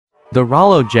The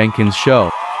Rollo Jenkins Show.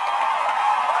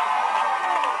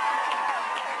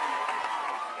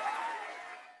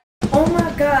 Oh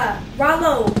my god,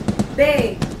 Rollo,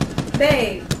 babe.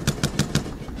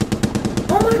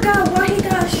 Oh my god, why he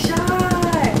got shot?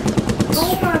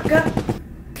 Oh my god.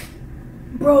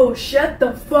 Bro, shut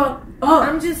the fuck up.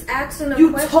 I'm just asking a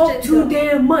you question. You talk too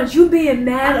damn much. You being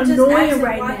mad annoying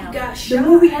right now. The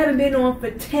movie haven't been on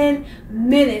for 10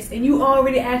 minutes and you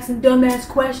already asking dumbass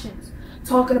questions.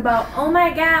 Talking about, oh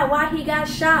my god, why he got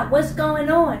shot? What's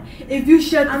going on? If you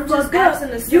shut the fuck up,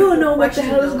 you don't know what the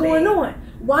hell is going on.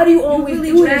 Why do you always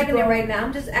really do dragging this, bro? it right now?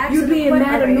 I'm just asking. You being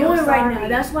mad annoying right now.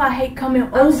 That's why I hate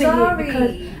coming over here,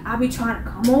 because I be trying to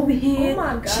come over here,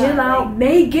 chill out,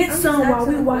 may get some while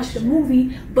we watch the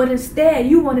movie, but instead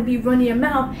you want to be running your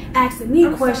mouth, asking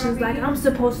me questions like I'm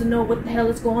supposed to know what the hell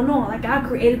is going on, like I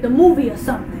created the movie or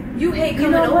something. You hate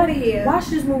coming over here. Watch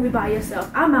this movie by yourself.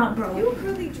 I'm out, bro. You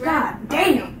really God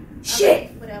damn.